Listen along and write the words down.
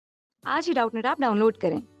आज ही Doubtnut app download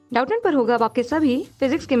करें। Doubtnut पर होगा अब आपके सभी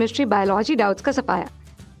फिजिक्स, केमिस्ट्री, बायोलॉजी डाउट्स का सफाया।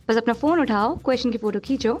 बस अपना फोन उठाओ, क्वेश्चन की फोटो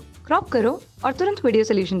खींचो, क्रॉप करो और तुरंत वीडियो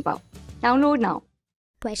सोल्यूशन पाओ। Download now.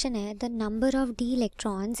 क्वेश्चन है the number of D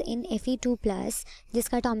electrons in Fe2+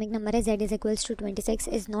 जिसका एटॉमिक नंबर है Z = 26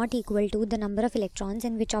 is not equal to the number of electrons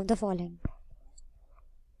in which of the following.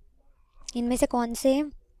 इनमें से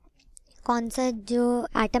कौन सा जो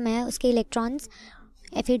एटम है उसके इलेक्ट्रॉन्स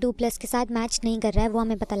Fe2+ के साथ मैच नहीं कर रहा है, वो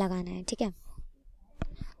हमें पता लगाना है। ठीक है,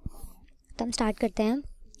 तो हम स्टार्ट करते हैं।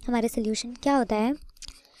 हमारे सोल्यूशन क्या होता है,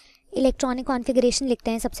 इलेक्ट्रॉनिक कॉन्फ़िगरेशन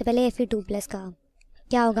लिखते हैं सबसे पहले Fe2+ का।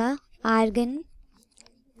 क्या होगा, आर्गन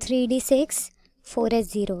 3d6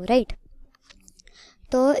 4s0, राइट।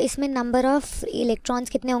 तो इसमें नंबर ऑफ इलेक्ट्रॉन्स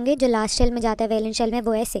कितने होंगे, जो लास्ट शेल में जाता है वैलेंस शेल में,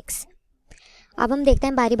 वो है 6। अब हम देखते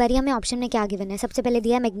हैं बारी बारी हमें ऑप्शन में क्या गिवन है। सबसे पहले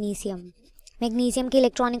दिया है मैग्नीशियम की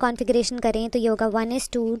इलेक्ट्रॉनिक कॉन्फ़िगरेशन करें तो ये होगा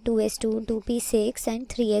 1s2 2s2 2p6 and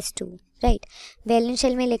 3s2, right. Valence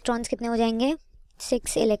shell में इलेक्ट्रॉन्स कितने हो जाएंगे,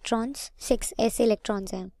 6 इलेक्ट्रॉन्स, 6s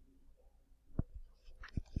इलेक्ट्रॉन्स हैं,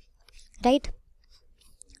 राइट।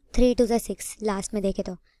 3 to 6 लास्ट में देखें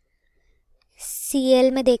तो।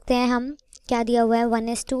 Cl में देखते हैं हम क्या दिया हुआ है,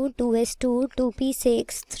 1s2 2s2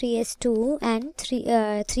 2p6 3s2 and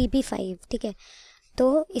 3p5, ठीक है।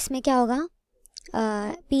 तो इसमें क्या होगा,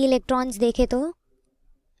 p इलेक्ट्रॉन्स देखें तो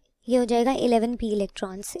ये हो जाएगा 11p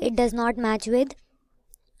electrons. It does not match with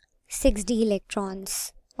 6d electrons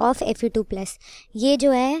of Fe2+। ये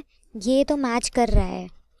जो है ये तो मैच कर रहा है,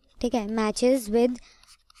 ठीक है, matches with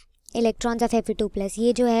electrons of Fe2+।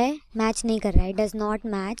 ये जो है मैच नहीं कर रहा है, does not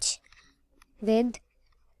match with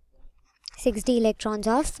 6d electrons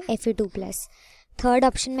of Fe2+। Third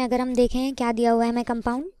option में अगर हम देखें क्या दिया हुआ है हमें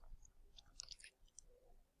कंपाउंड,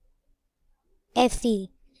 Fe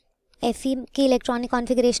की इलेक्ट्रॉनिक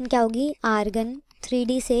कॉन्फ़िगरेशन क्या होगी, आर्गन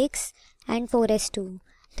 3d6 एंड 4s2।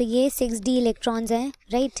 तो ये 6d इलेक्ट्रॉन्स हैं,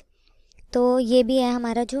 राइट। तो ये भी है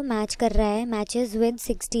हमारा जो मैच कर रहा है, matches with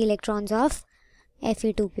 6d electrons of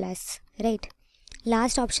Fe2+, right.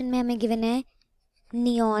 Last option में हमें गिवन है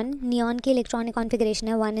नियॉन की इलेक्ट्रॉनिक कॉन्फ़िगरेशन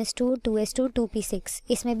है 1s2 2s2 2p6।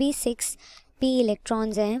 इसमें भी 6p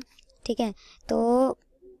इलेक्ट्रॉन्स हैं, ठीक है। तो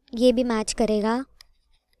ये भी मैच करेगा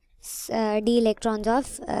डी इलेक्ट्रॉन्स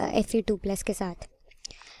ऑफ Fe2+ के साथ।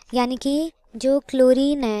 यानी कि जो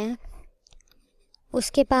क्लोरीन है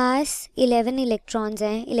उसके पास 11 इलेक्ट्रॉन्स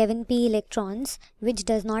हैं, 11p electrons, which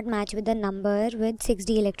does not match with the number with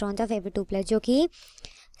 6d electrons of Fe2+, जो कि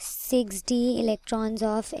 6d इलेक्ट्रॉन्स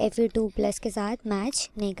ऑफ Fe2+ के साथ मैच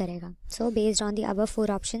नहीं करेगा। So based on the above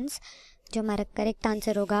 4 options जो हमारा करेक्ट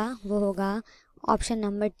आंसर होगा वो होगा option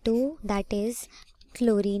number 2, that is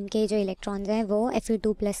chlorine के जो इलेक्ट्रॉन्स हैं वो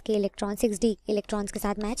Fe2+ के इलेक्ट्रॉन 6d इलेक्ट्रॉन्स के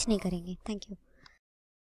साथ मैच नहीं करेंगे। Thank you.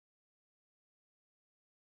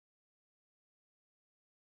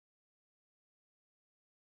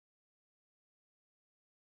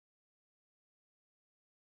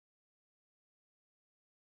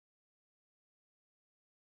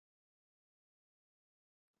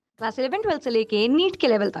 क्लास 11-12 से लेके नीट के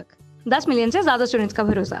लेवल तक 10 मिलियन से ज्यादा स्टूडेंट्स का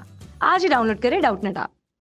भरोसा। आज ही डाउनलोड करें डाउटनेट ऐप।